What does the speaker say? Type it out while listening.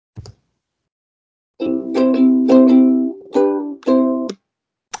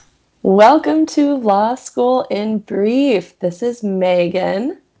Welcome to Law School in Brief. This is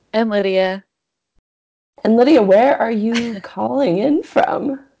Megan. And Lydia. And Lydia, where are you calling in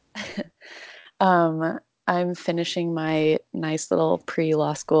from? Um, I'm finishing my nice little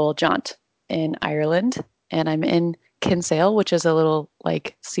pre-law school jaunt in Ireland, and I'm in Kinsale, which is a little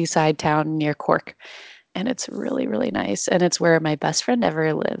like seaside town near Cork, and it's really, really nice. And it's where my best friend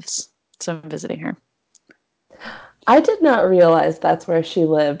ever lives. So I'm visiting her. I did not realize that's where she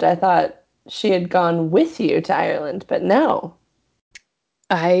lived. I thought she had gone with you to Ireland, but no.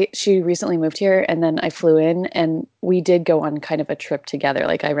 She recently moved here and then I flew in and we did go on kind of a trip together.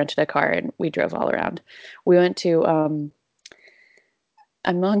 Like I rented a car and we drove all around. We went to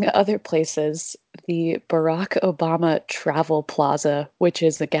among other places, the Barack Obama Travel Plaza, which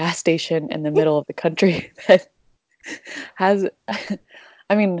is a gas station in the middle of the country that has,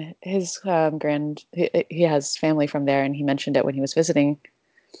 I mean, his he has family from there, and he mentioned it when he was visiting.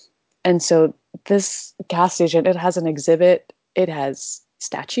 And so this gas station, it has an exhibit. It has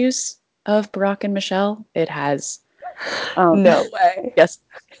statues of Barack and Michelle. It has, um, No way. yes,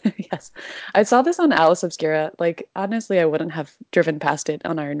 yes. I saw this on Alice Obscura. Like, honestly, I wouldn't have driven past it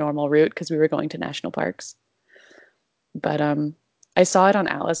on our normal route because we were going to national parks. But I saw it on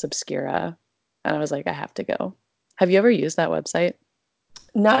Alice Obscura and I was like, I have to go. Have you ever used that website?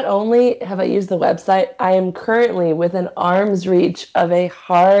 Not only have I used the website, I am currently within arm's reach of a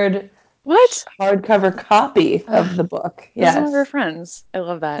What? hardcover copy of Ugh, the book. this is why we're Yes. friends. I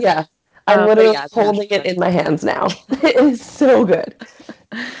love that. Yeah. I'm But literally yeah, the holding national it in parks. my hands now. It is so good.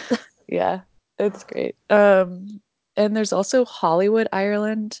 Yeah, it's great. And there's also Hollywood,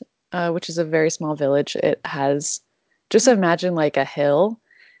 Ireland, which is a very small village. It has just imagine like a hill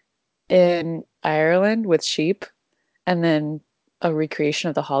in Ireland with sheep and then a recreation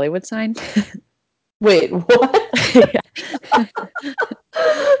of the Hollywood sign. Wait, what? Yeah.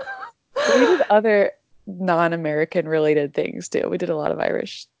 We did other non-American related things too. We did a lot of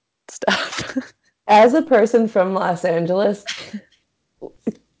Irish stuff. As a person from Los Angeles,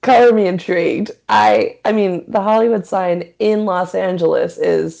 color me intrigued. I mean, the Hollywood sign in Los Angeles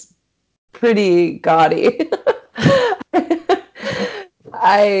is pretty gaudy.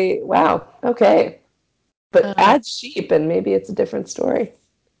 I wow, okay. But Uh, add sheep and maybe it's a different story.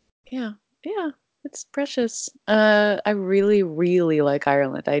 yeah, yeah, it's precious. I really, really like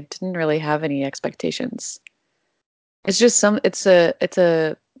Ireland. I didn't really have any expectations. It's just it's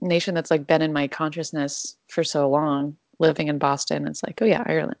a nation that's like been in my consciousness for so long, living in Boston. It's like, oh yeah,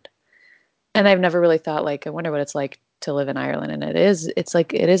 Ireland. And I've never really thought like, I wonder what it's like to live in Ireland. And it's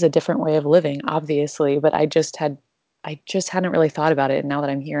like it is a different way of living, obviously, but I just hadn't really thought about it. And now that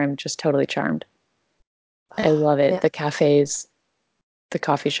I'm here, I'm just totally charmed. I love it. Man, The cafes, the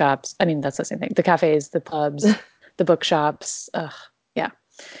coffee shops. I mean, that's the same thing. The cafes, the pubs, the bookshops. Ugh, yeah.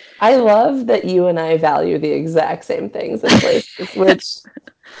 I love that you and I value the exact same things in places, which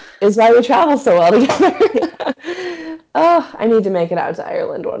is why we travel so well together. Oh, I need to make it out to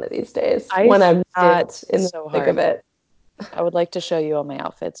Ireland one of these days I when I'm fit not in the so thick of hard. it. I would like to show you all my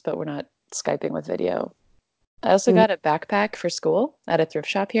outfits, but we're not Skyping with video. I also Mhm. got a backpack for school at a thrift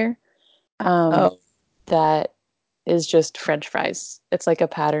shop here. Um, Oh, that is just French fries. It's like a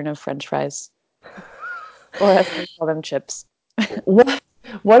pattern of French fries, or as we call them, chips. what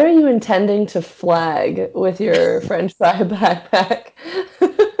what are you intending to flag with your French fry backpack?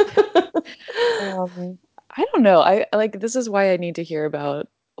 I don't know. I like this is why I need to hear about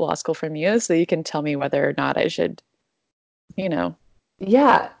law school from you, so you can tell me whether or not I should, you know,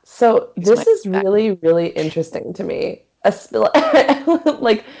 Yeah, so use my this is backpack. really, really interesting to me.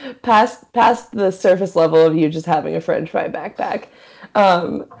 Like past the surface level of you just having a French fry backpack.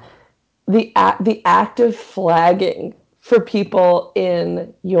 Um, the act of flagging for people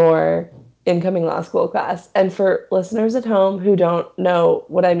in your incoming law school class, and for listeners at home who don't know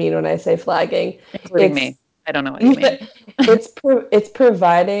what I mean when I say flagging, Including it's me. I don't know what you mean. it's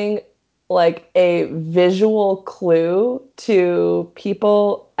providing like a visual clue to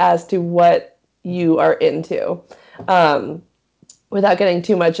people as to what you are into. Um, Without getting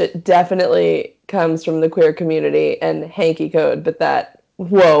too much, it definitely comes from the queer community and hanky code, but that,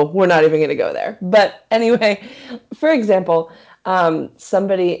 whoa, we're not even going to go there. But anyway, for example,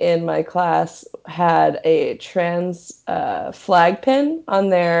 somebody in my class had a trans flag pin on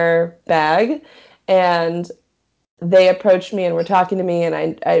their bag, and they approached me and were talking to me, and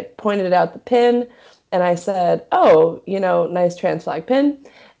I pointed out the pin and I said, "Oh, nice trans flag pin."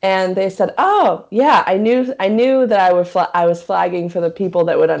 And they said, "Oh, yeah, I knew that I was flagging for the people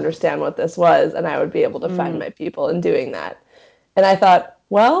that would understand what this was, and I would be able to find Mm, my people in doing that." And I thought,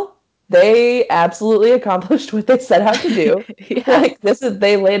 well, they absolutely accomplished what they set out to do. Yeah. Like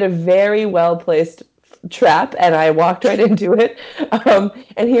they laid a very well placed trap, and I walked right into it.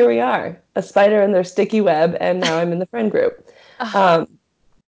 And here we are, a spider in their sticky web, and now I'm in the friend group. Ah, Um,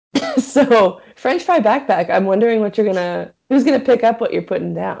 so French fry backpack. I'm wondering who's gonna pick up what you're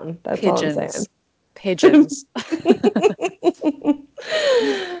putting down. That's all I'm saying. pigeons. Pigeons.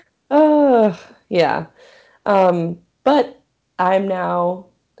 Oh, yeah. But I'm now,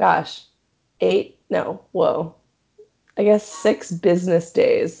 gosh, no, whoa, I guess 6 business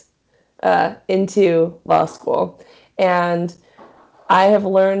days into law school. And I have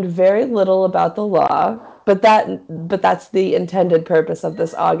learned very little about the law, but that's the intended purpose of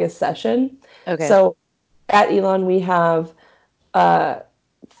this August session. Okay. So at Elon, we have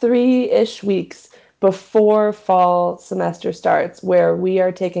 3-ish weeks before fall semester starts where we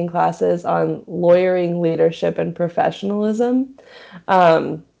are taking classes on lawyering, leadership, and professionalism.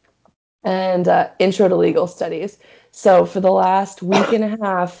 Um, and intro to legal studies. So for the last week and a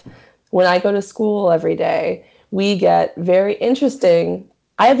half, when I go to school every day, we get very interesting.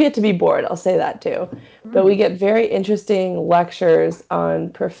 I have yet to be bored, I'll say that too. But we Mm. get very interesting lectures on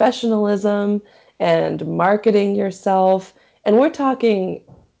professionalism and marketing yourself. And we're talking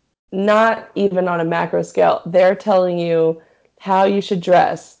not even on a macro scale. They're telling you how you should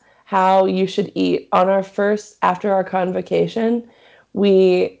dress, how you should eat. On our first, after our convocation,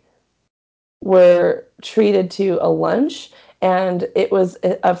 we were treated to a lunch, and it was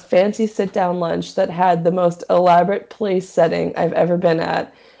a fancy sit down lunch that had the most elaborate place setting I've ever been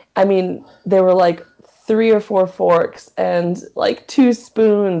at. I mean, there were like 3 or 4 forks and like 2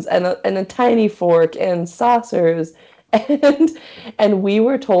 spoons and a tiny fork and saucers and and we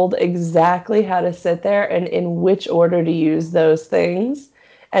were told exactly how to sit there and in which order to use those things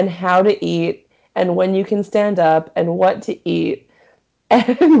and how to eat and when you can stand up and what to eat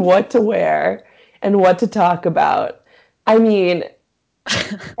and what to wear and what to talk about. I mean,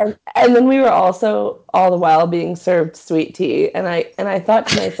 and then we were also all the while being served sweet tea, and I thought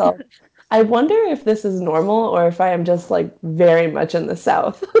to myself, I wonder if this is normal or if I am just like very much in the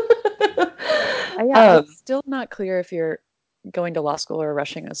South. Yeah, I'm um, still not clear if you're going to law school or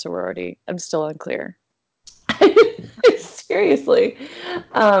rushing a sorority. I'm still unclear. seriously.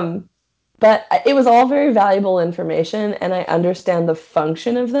 Um, but it was all very valuable information, and I understand the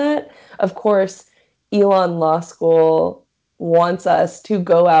function of that. Of course, Elon Law School wants us to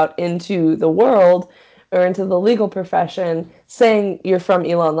go out into the world or into the legal profession saying you're from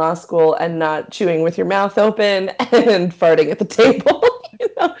Elon Law School and not chewing with your mouth open and farting at the table. You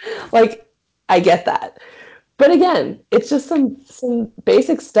know? Like, I get that. But again, it's just some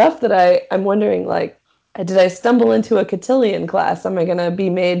basic stuff that I'm wondering like did I stumble into a cotillion class? Am I going to be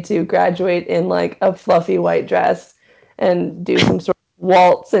made to graduate in like a fluffy white dress and do some sort of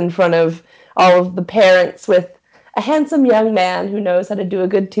waltz in front of all of the parents with a handsome young man who knows how to do a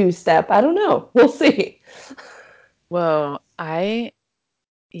good two-step? I don't know. We'll see. Whoa,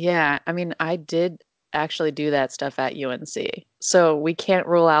 yeah, I mean, I did actually do that stuff at UNC. So we can't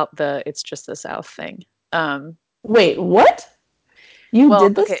rule out the it's just the South thing. Um, Wait, what? You well,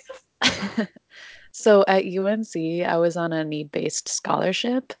 did this okay. stuff? So at UNC, I was on a need-based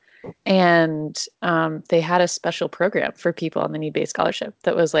scholarship, and they had a special program for people on the need-based scholarship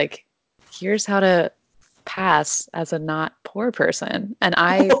that was like, here's how to pass as a not poor person. And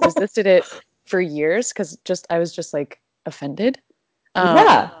I resisted it for years because just I was just like offended.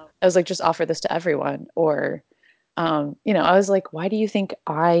 Yeah. I was like, just offer this to everyone. Or, I was like, why do you think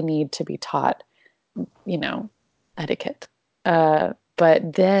I need to be taught, you know, etiquette?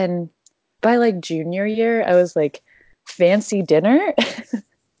 But then by like junior year, I was like, fancy dinner?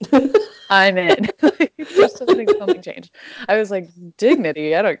 I'm in. Just something changed. I was like,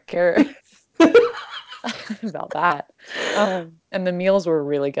 dignity, I don't care about that. And the meals were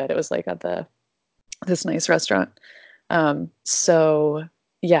really good. It was like at this nice restaurant. So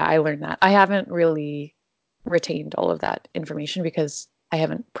yeah, I learned that. I haven't really retained all of that information because I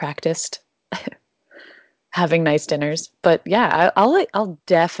haven't practiced having nice dinners. But yeah, I'll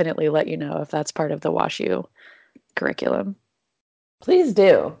definitely let you know if that's part of the WashU curriculum. Please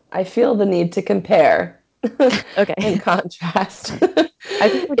do. I feel the need to compare and Okay. contrast. I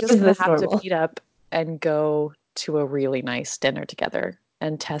think we're just Is gonna this have to normal? meet up and go to a really nice dinner together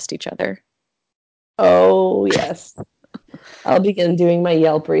and test each other. Oh, yes. I'll begin doing my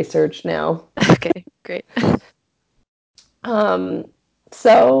Yelp research now. Okay, great. Um,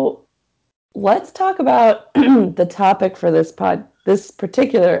 so let's talk about the topic for this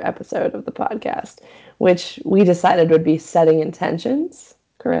particular episode of the podcast, which we decided would be setting intentions,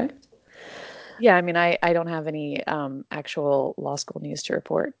 correct? Yeah, I mean, I don't have any actual law school news to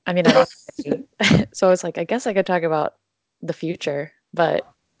report. I mean, I don't have any. So I was like, I guess I could talk about the future. But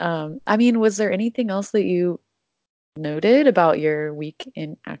I mean, was there anything else that you noted about your week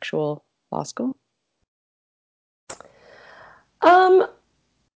in actual law school? Um,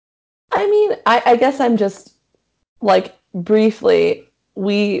 I mean, I guess I'm just like briefly,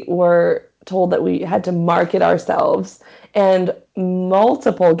 we were told that we had to market ourselves, and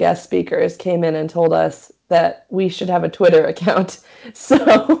multiple guest speakers came in and told us that we should have a Twitter account.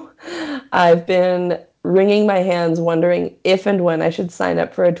 So I've been wringing my hands wondering if and when I should sign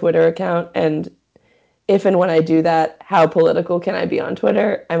up for a Twitter account, and if and when I do that, how political can I be on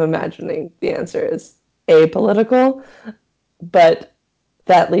Twitter? I'm imagining the answer is apolitical, but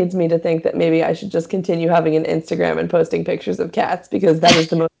that leads me to think that maybe I should just continue having an Instagram and posting pictures of cats because that is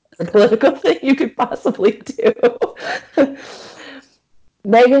the most political thing you could possibly do.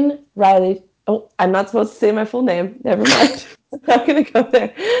 Megan Riley. Oh, I'm not supposed to say my full name. Never mind. I'm not going to go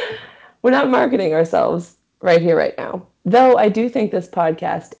there. We're not marketing ourselves right here, right now. Though I do think this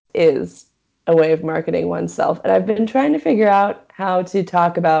podcast is a way of marketing oneself. And I've been trying to figure out how to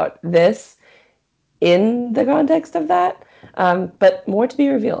talk about this in the context of that, but more to be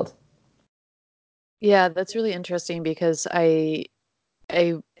revealed. Yeah, that's really interesting because I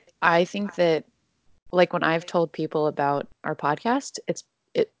I think that like when I've told people about our podcast,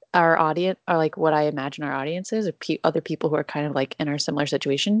 our audience or like what I imagine our audience is, other people who are kind of like in our similar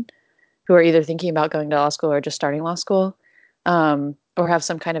situation, who are either thinking about going to law school or just starting law school, or have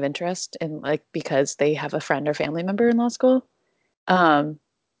some kind of interest in like because they have a friend or family member in law school. Um,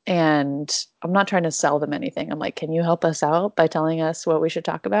 and I'm not trying to sell them anything. I'm like, can you help us out by telling us what we should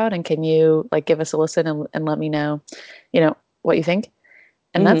talk about? And can you like give us a listen and let me know, what you think?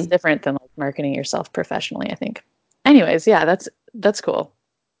 And that's Mm-hmm. different than like marketing yourself professionally, I think. Anyways, yeah, that's cool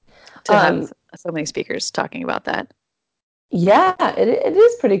to have Um, so many speakers talking about that. yeah, it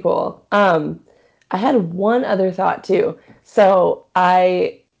is pretty cool. I had one other thought too. So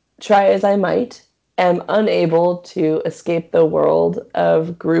I try as I might, am unable to escape the world of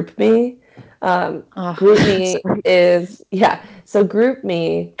GroupMe. Oh, GroupMe sorry. is, yeah, so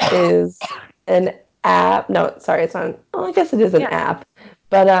GroupMe is an app. No, sorry, it's not. Well, I guess it is an Yeah. app,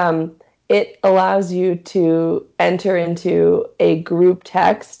 but it allows you to enter into a group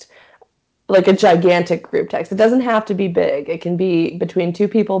text, like a gigantic group text. It doesn't have to be big. It can be between two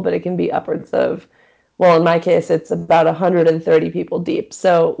people, but it can be upwards of, well, in my case, it's about 130 people deep.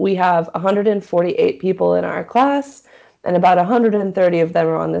 So we have 148 people in our class, and about 130 of them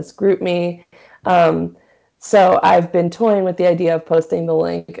are on this GroupMe. Um, so I've been toying with the idea of posting the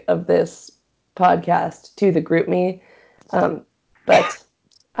link of this podcast to the GroupMe, but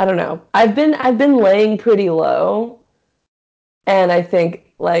I don't know. I've been laying pretty low, and I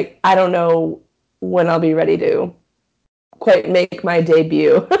think like I don't know when I'll be ready to quite make my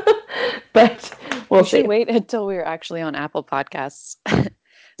debut, but we'll You should see. wait until we're actually on Apple Podcasts.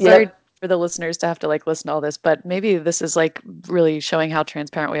 Sorry Yep. for the listeners to have to like listen to all this, but maybe this is like really showing how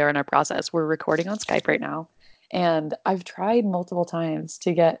transparent we are in our process. We're recording on Skype right now, and I've tried multiple times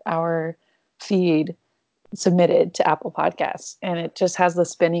to get our feed submitted to Apple Podcasts, and it just has the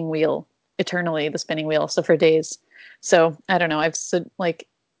spinning wheel eternally, the spinning wheel. So for days. So I don't know.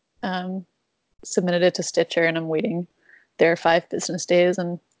 Um, submitted it to Stitcher, and I'm waiting their 5 business days.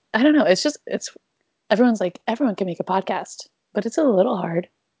 And I don't know. It's everyone's like everyone can make a podcast, but it's a little hard.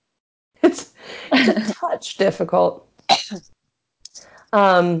 It's it's a touch difficult.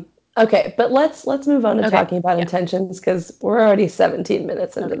 Um, okay, but let's move on to Okay. talking about Yeah. intentions because we're already 17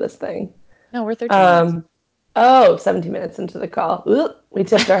 minutes into Okay. this thing. No, we're 13 minutes. Um, oh, 17 minutes into the call. Oop, we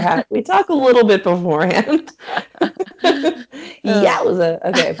tipped our hat. We talk a little bit beforehand. Uh, Yowza.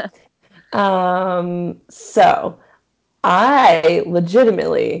 Okay. So I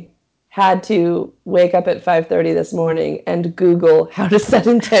legitimately had to wake up at 5:30 this morning and Google how to set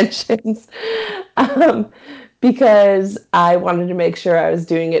intentions, um, because I wanted to make sure I was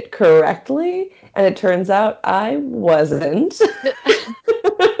doing it correctly, and it turns out I wasn't.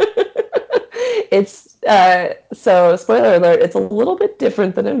 It's so spoiler alert. It's a little bit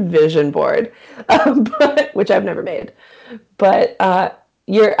different than a vision board, but which I've never made. But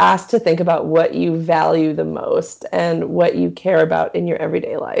you're asked to think about what you value the most and what you care about in your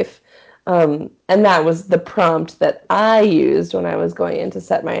everyday life. And that was the prompt that I used when I was going in to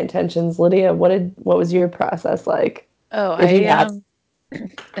set my intentions. Lydia, what was your process like? oh, If you I had,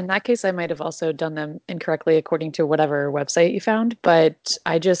 in that case I might have also done them incorrectly according to whatever website you found, but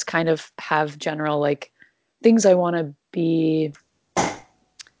I just kind of have general like things I want to be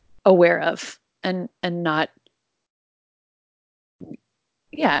aware of and not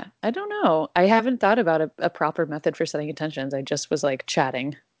Yeah, I don't know. I haven't thought about a proper method for setting intentions. I just was like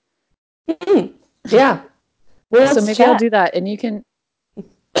chatting. Mhm. Yeah. Well, So let's maybe I'll chat. do that and you can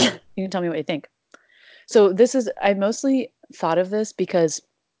tell me what you think. So this is I mostly thought of this because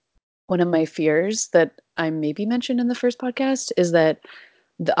one of my fears that I maybe mentioned in the first podcast is that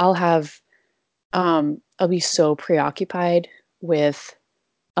I'll have I'll be so preoccupied with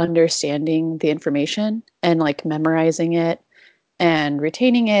understanding the information and like memorizing it and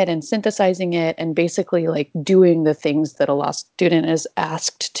retaining it and synthesizing it and basically like doing the things that a law student is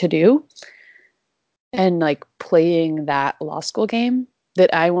asked to do and like playing that law school game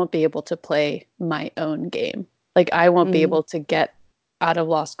that I won't be able to play my own game. Like I won't be Mhm. able to get out of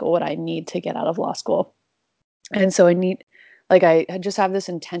law school what I need to get out of law school. And so I need like I just have this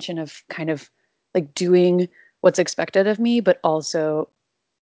intention of kind of like doing what's expected of me, but also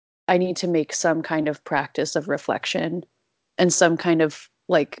I need to make some kind of practice of reflection and some kind of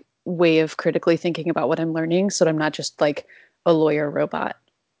like way of critically thinking about what I'm learning so that I'm not just like a lawyer robot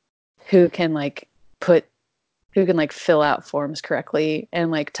who can like put who can like fill out forms correctly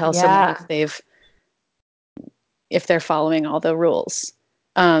and like tell someone Yeah. if they're following all the rules.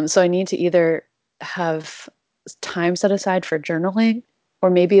 So I need to either have time set aside for journaling or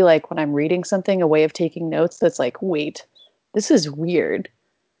maybe like when I'm reading something, a way of taking notes that's like, wait, this is weird.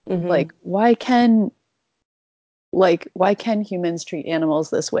 Hmm. Like why can humans treat animals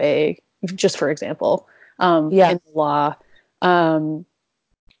this way? Just for example, Yeah. in law, um,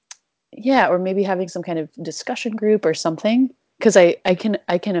 yeah, or maybe having some kind of discussion group or something. Because I can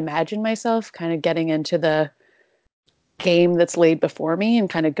imagine myself kind of getting into the game that's laid before me and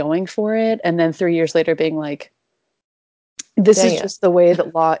kind of going for it, and then 3 years later being like, this Dang is it. just the way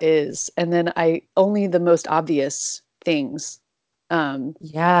that law is, and then I only the most obvious things um, will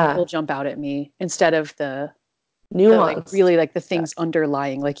Yeah. jump out at me instead of the like Nuanced really like the stuff. things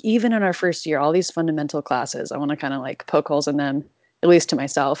underlying like even in our first year all these fundamental classes I want to kind of like poke holes in them at least to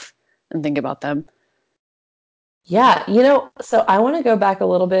myself and think about them. Yeah. So I want to go back a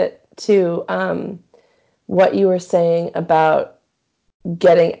little bit to what you were saying about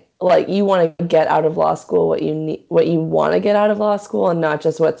getting, like, you want to get out of law school what you need, what you want to get out of law school, and not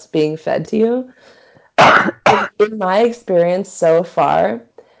just what's being fed to you. In my experience so far,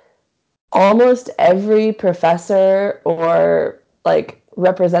 almost every professor or like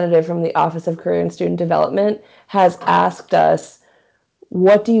representative from the Office of Career and Student Development has asked us,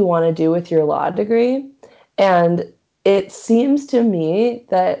 what do you want to do with your law degree? And it seems to me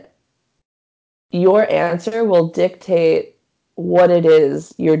that your answer will dictate what it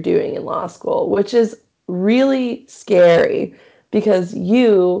is you're doing in law school, which is really scary because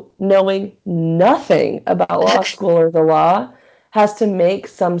you, knowing nothing about law school or the law, has to make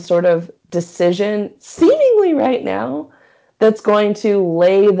some sort of decision, seemingly right now, that's going to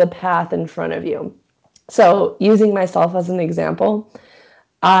lay the path in front of you. So, using myself as an example,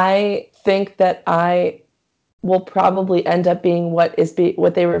 I think that I will probably end up being what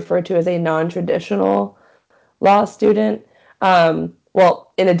they refer to as a non-traditional law student.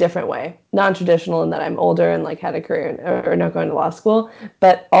 Well, in a different way, non-traditional in that I'm older and like had a career or not going to law school,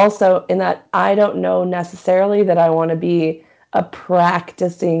 but also in that I don't know necessarily that I want to be a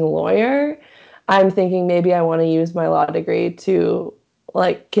practicing lawyer. I'm thinking maybe I want to use my law degree to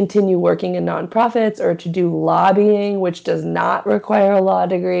like continue working in nonprofits or to do lobbying, which does not require a law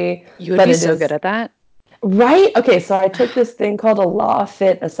degree, You would but be it so good is. at that. Right? Okay, so I took this thing called a law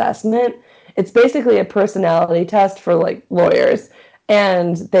fit assessment. It's basically a personality test for like lawyers,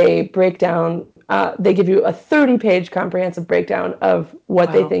 and they break down. They give you a 30-page comprehensive breakdown of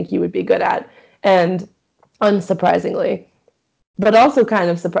what they Wow. think you would be good at, and unsurprisingly, but also kind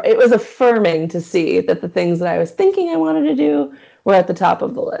of surprised, it was affirming to see that the things that I was thinking I wanted to do were at the top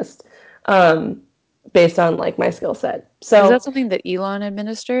of the list, um, based on like my skill set. Is that So something that Elon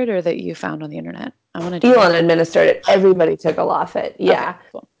administered or that you found on the internet? I want to do that. Elon administered it. Everybody took a law fit. Okay, Yeah.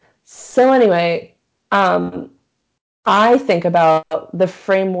 cool. So anyway, um, I think about the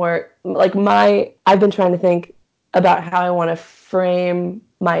framework, like I've been trying to think about how I want to frame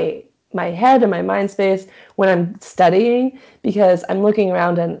my head and my mind space when I'm studying, because I'm looking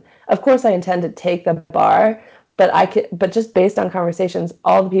around and of course I intend to take the bar, but just based on conversations,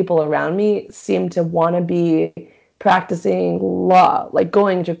 all the people around me seem to want to be practicing law, like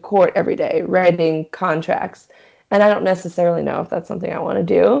going to court every day, writing contracts. And I don't necessarily know if that's something I want to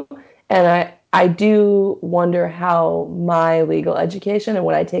do. And I do wonder how my legal education and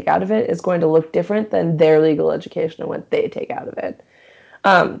what I take out of it is going to look different than their legal education and what they take out of it.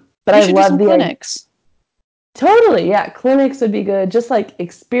 But You I should do some love the idea. clinics. Totally, yeah. Clinics would be good. Just like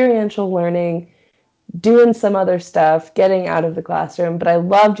experiential learning, doing some other stuff, getting out of the classroom. But I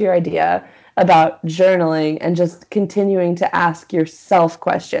loved your idea about journaling and just continuing to ask yourself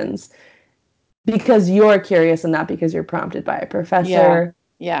questions because you're curious and not because you're prompted by a Yeah. professor.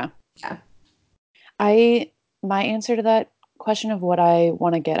 Yeah. Yeah. My answer to that question of what I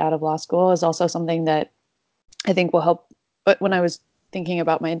want to get out of law school is also something that I think will help. But when I was thinking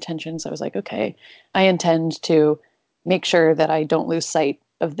about my intentions, I was like, okay, I intend to make sure that I don't lose sight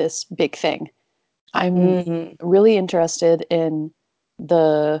of this big thing. I'm Mm-hmm. really interested in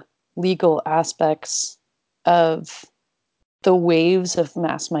the legal aspects of the waves of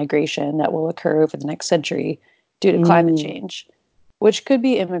mass migration that will occur over the next century due to climate Mm. change, which could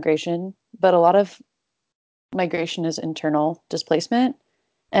be immigration, but a lot of migration is internal displacement.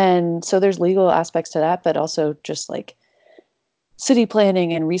 And so there's legal aspects to that, but also just like city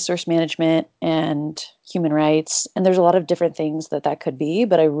planning and resource management and human rights. And there's a lot of different things that that could be,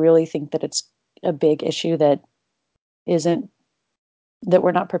 but I really think that it's a big issue that isn't, that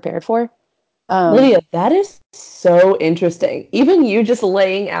we're not prepared for. Um, Lydia, that is so interesting. Even you just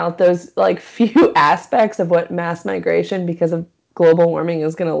laying out those like few aspects of what mass migration because of global warming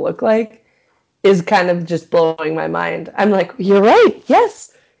is going to look like is kind of just blowing my mind. I'm like, you're right.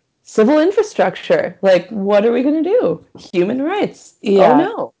 Yes. Civil infrastructure. Like, what are we going to do? Human rights. Oh yeah,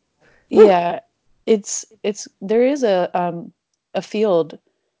 no. Whew. yeah, it's there is a field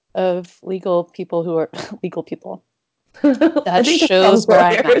of legal people who are legal people. I That think they're called shows where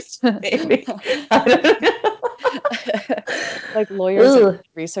I'm lawyers, at. maybe. I don't Like lawyers and know. Ugh.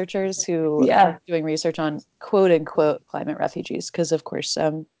 researchers who Yeah. are doing research on quote unquote climate refugees, because of course,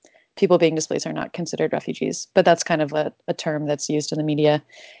 people being displaced are not considered refugees, but that's kind of a term that's used in the media.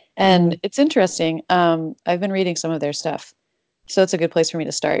 And Mm. it's interesting. I've been reading some of their stuff, so it's a good place for me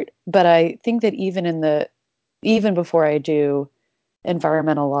to start. But I think that even before I do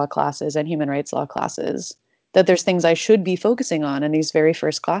environmental law classes and human rights law classes, that there's things I should be focusing on in these very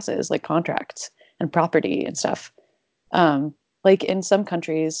first classes, like contracts and property and stuff. Um, like in some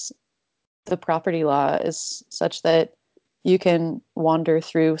countries, the property law is such that you can wander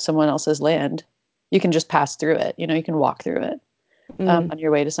through someone else's land. You can just pass through it. You know, you can walk through it Mm. on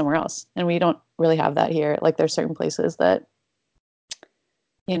your way to somewhere else. And we don't really have that here. Like there's certain places that,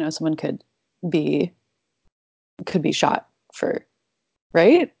 you know, someone be could be shot for,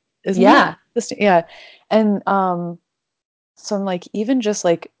 right? Isn't that Yeah. this? Yeah. And some like even just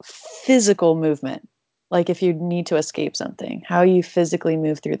like physical movement, like if you need to escape something, how you physically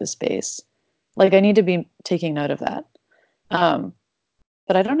move through the space. Like I need to be taking note of that. Um,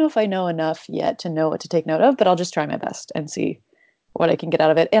 but I don't know if I know enough yet to know what to take note of, but I'll just try my best and see what I can get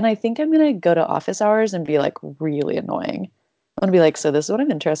out of it. And I think I'm going to go to office hours and be like really annoying. I'm going to be like, so this is what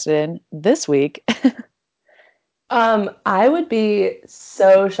I'm interested in this week. I would be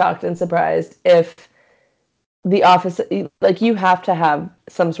so shocked and surprised if the office, like you have to have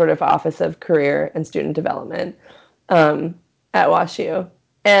some sort of office of career and student development um, at WashU.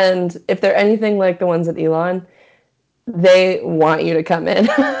 And if they're anything like the ones at Elon, they want you to come in.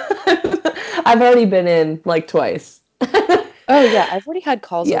 I've already been in like twice. Oh yeah, I've already had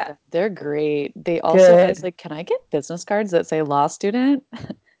calls with Yeah, them. They're great. They also, I was good. like, can I get business cards that say law student?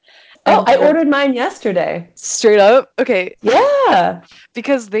 Oh, And I they're ordered mine yesterday. straight up. Okay. Yeah,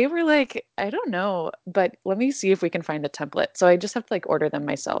 Because they were like, I don't know, but let me see if we can find a template. So I just have to like order them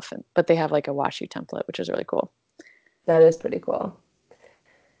myself. But they have like a WashU template, which is really cool. that is pretty cool.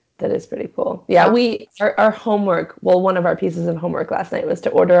 That is pretty cool. Yeah, Um, our homework, well, one of our pieces of homework last night was to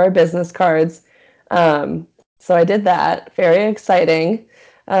order our business cards. Um, so I did that. Very exciting.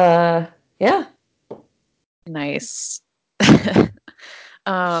 Uh, yeah. nice.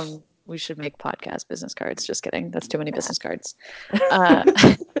 We should make podcast business cards. Just kidding. That's too many business cards. Uh,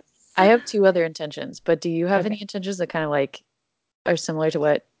 I have two other intentions, but do you have any Okay. intentions that kind of like are similar to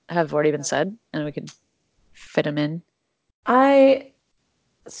what have already been said and we could fit them in? I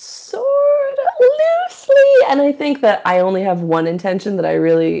sort of loosely, and I think that I only have one intention that I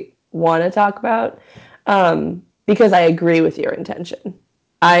really want to talk about because I agree with your intention.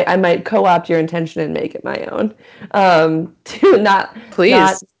 I might co-opt your intention and make it my own to not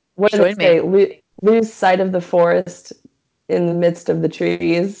Please what do they join me. say lose sight of the forest in the midst of the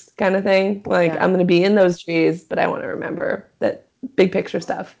trees kind of thing. Like Yeah. I'm going to be in those trees, but I want to remember that big picture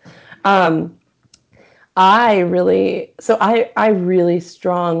stuff. Um, I really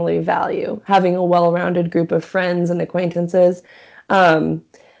strongly value having a well-rounded group of friends and acquaintances. Um,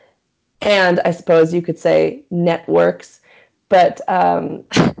 and I suppose you could say networks. But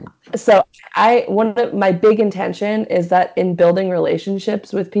so one of my big intention is that in building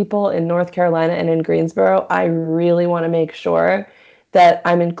relationships with people in North Carolina and in Greensboro, I really want to make sure that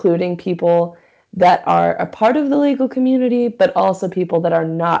I'm including people that are a part of the legal community, but also people that are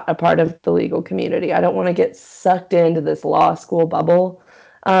not a part of the legal community. I don't want to get sucked into this law school bubble.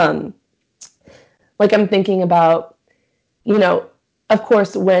 Um, like I'm thinking about, you know, of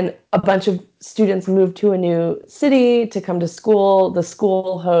course, when a bunch of students move to a new city to come to school, the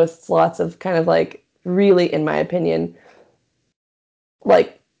school hosts lots of kind of like really, in my opinion,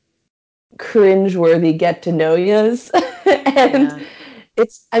 like cringeworthy get to know yous. And Yeah.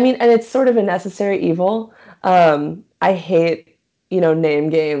 I mean, and it's sort of a necessary evil. I hate, name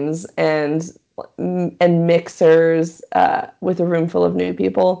games and mixers with a room full of new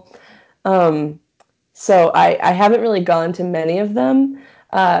people. So I haven't really gone to many of them.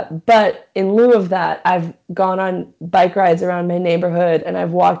 But in lieu of that, I've gone on bike rides around my neighborhood and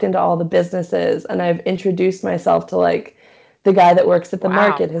I've walked into all the businesses and I've introduced myself to like the guy that works at the Wow.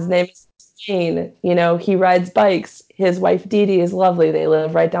 market. His name is Shane. He rides bikes. His wife Dee Dee is lovely. They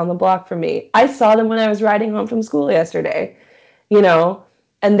live right down the block from me. I saw them when I was riding home from school yesterday, you know,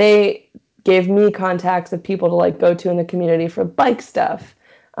 and they gave me contacts of people to like go to in the community for bike stuff.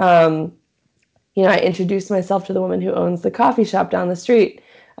 Um, I introduced myself to the woman who owns the coffee shop down the street.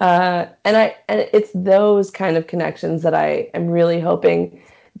 And it's those kind of connections that I am really hoping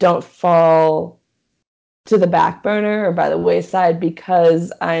don't fall to the back burner or by the wayside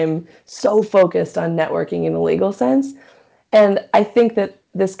because I'm so focused on networking in the legal sense. And I think that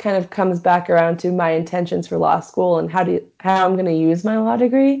this kind of comes back around to my intentions for law school and how I'm going to use my law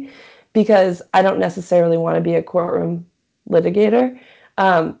degree, because I don't necessarily want to be a courtroom litigator,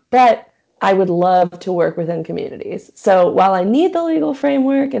 but I would love to work within communities. So while I need the legal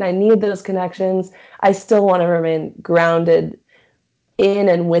framework and I need those connections, I still want to remain grounded in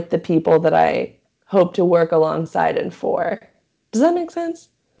and with the people that I hope to work alongside and for. Does that make sense?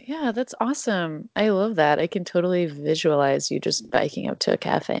 Yeah, that's awesome. I love that. I can totally visualize you just biking up to a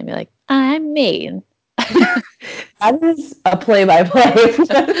cafe and be like, I'm Maine. That is a play-by-play if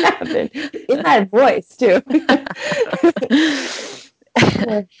that happened. In that voice, too.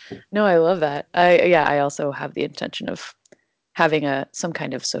 No, I love that. I also have the intention of having some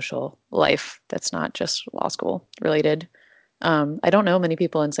kind of social life that's not just law school related. I don't know many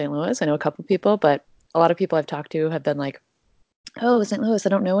people in St. Louis. I know a couple people, but a lot of people I've talked to have been like, "Oh, St. Louis, I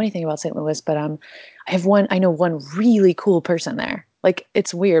don't know anything about St. Louis, but I know one really cool person there." Like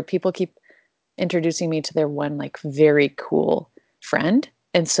it's weird. People keep introducing me to their one like very cool friend.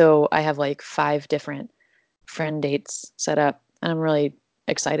 And so I have like 5 different friend dates set up and I'm really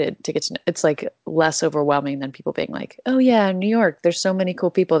excited to get to know. It's like less overwhelming than people being like, "Oh yeah, New York, there's so many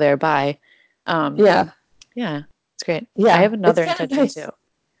cool people there. Bye." Um, Yeah. yeah, it's great. I Yeah. have It's another kind of intention nice. too.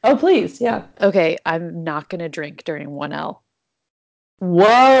 Oh, please. Yeah. Okay, I'm not gonna drink during 1L.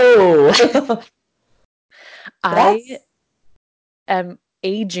 Whoa. I That's am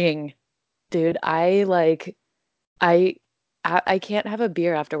aging, dude. I I can't have a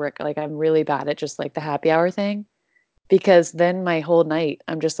beer after work. Like I'm really bad at just like the happy hour thing because then my whole night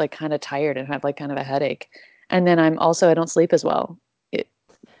I'm just like kind of tired and have like kind of a headache. And then I don't sleep as well. It,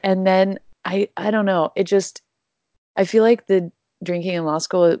 and then I don't know. I feel like the drinking in law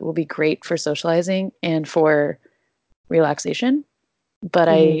school will be great for socializing and for relaxation, but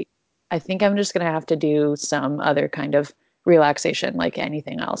mhm. I think I'm just going to have to do some other kind of relaxation like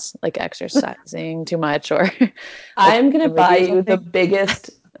anything else, like exercising too much or like I'm a gonna buy movie or you the something. biggest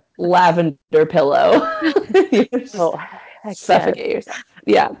lavender pillow. You just Oh, heck yes. suffocate yourself.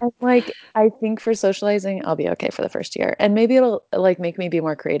 Yeah. And like I think for socializing, I'll be okay for the first year. And maybe it'll like make me be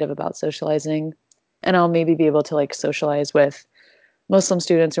more creative about socializing. And I'll maybe be able to like socialize with Muslim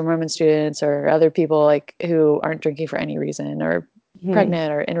students or Mormon students or other people like who aren't drinking for any reason or Mhm.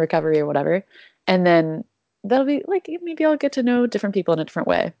 pregnant or in recovery or whatever. And then that'll be like maybe I'll get to know different people in a different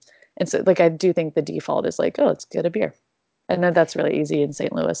way. And so like I do think the default is like, oh, let's get a beer. And then that's really easy in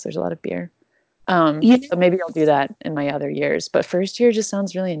St. Louis. There's a lot of beer. You So know, maybe I'll do that in my other years. But first year just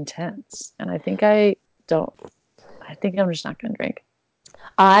sounds really intense. And don't, I think I'm just not going to drink.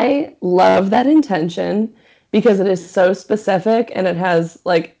 I love that intention because it is so specific and it has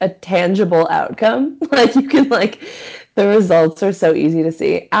like a tangible outcome. Like you can like the results are so easy to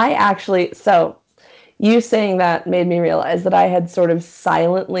see. So you saying that made me realize that I had sort of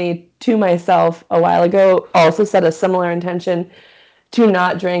silently to myself a while ago also set a similar intention to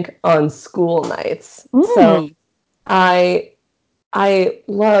not drink on school nights. So Mm. I I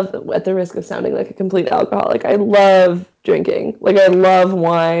love, at the risk of sounding like a complete alcoholic, I love drinking. Like, I love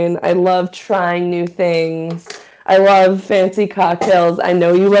wine. I love trying new things. I love fancy cocktails. I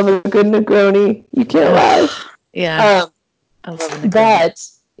know you love a good Negroni. You can't lie. Ugh, yeah, Um, I love a Negroni. but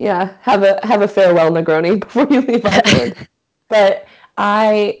yeah, have a farewell Negroni before you leave Ireland. But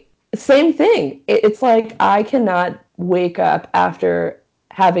I Same thing. It's like I cannot wake up after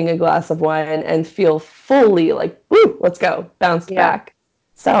having a glass of wine and feel fully like, woo, let's go, bounced Yeah. back.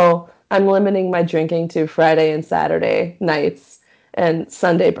 So I'm limiting my drinking to Friday and Saturday nights and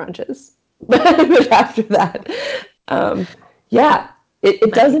Sunday brunches. But after that, um, yeah, it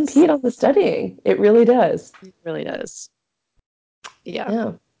does Nice. impede on the studying. It really does. It really does. Yeah.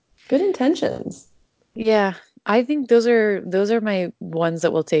 Yeah. Good intentions. Yeah. I think those are my ones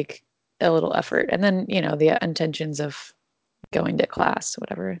that will take a little effort. And then, the intentions of going to class,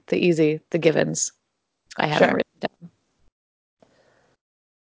 whatever. The givens. I haven't Sure. written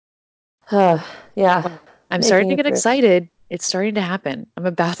down. Yeah. Well, I'm starting Making to it get through. excited. It's starting to happen. I'm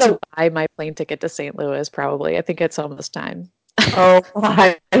about to So, buy my plane ticket to St. Louis, probably. I think it's almost time. oh,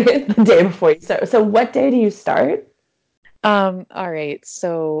 the day before you start. So, what day do you start? All right.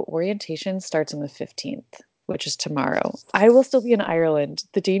 So orientation starts on the 15th, which is tomorrow. I will still be in Ireland.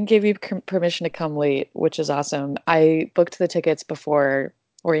 The dean gave me permission to come late, which is awesome. I booked the tickets before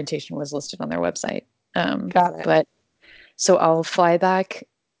orientation was listed on their website. Got it. But so I'll fly back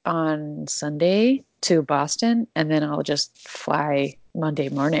on Sunday to Boston, and then I'll just fly Monday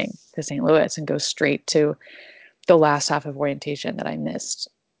morning to St. Louis and go straight to the last half of orientation that I missed.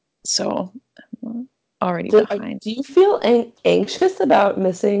 So I'm already behind. Do you feel anxious about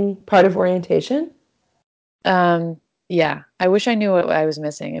missing part of orientation? Um, yeah, I wish I knew what I was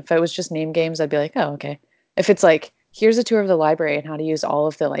missing. If it was just name games, I'd be like, oh, okay. If it's like, here's a tour of the library and how to use all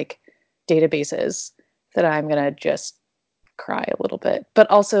of the like databases, that I'm gonna just cry a little bit. But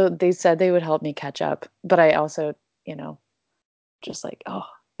also, they said they would help me catch up. But I also, you know, just like, oh,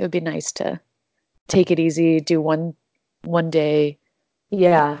 it would be nice to take it easy, do one day.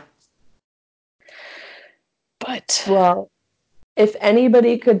 Yeah. But Well, if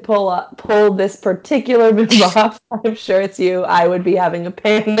anybody could pull this particular move off, I'm sure it's you. I would be having a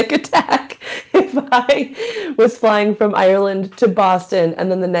panic attack if I was flying from Ireland to Boston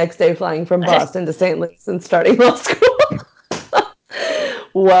and then the next day flying from Boston to St. Louis and starting law school.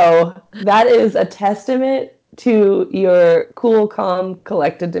 Whoa, that is a testament to your cool, calm,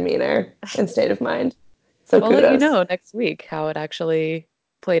 collected demeanor and state of mind. So I'll let you kudos. know next week how it actually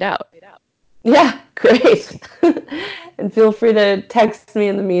played out. Yeah, great. And feel free to text me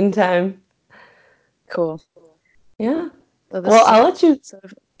in the meantime. Cool. Yeah. So this Well, is a I'll fun let you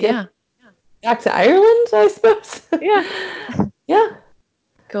episode. get Yeah. back to Ireland, I suppose. Yeah. Yeah.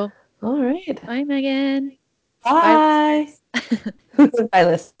 Cool. All right. Bye, Megan. Bye, Bye. listeners. Bye,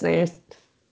 listeners.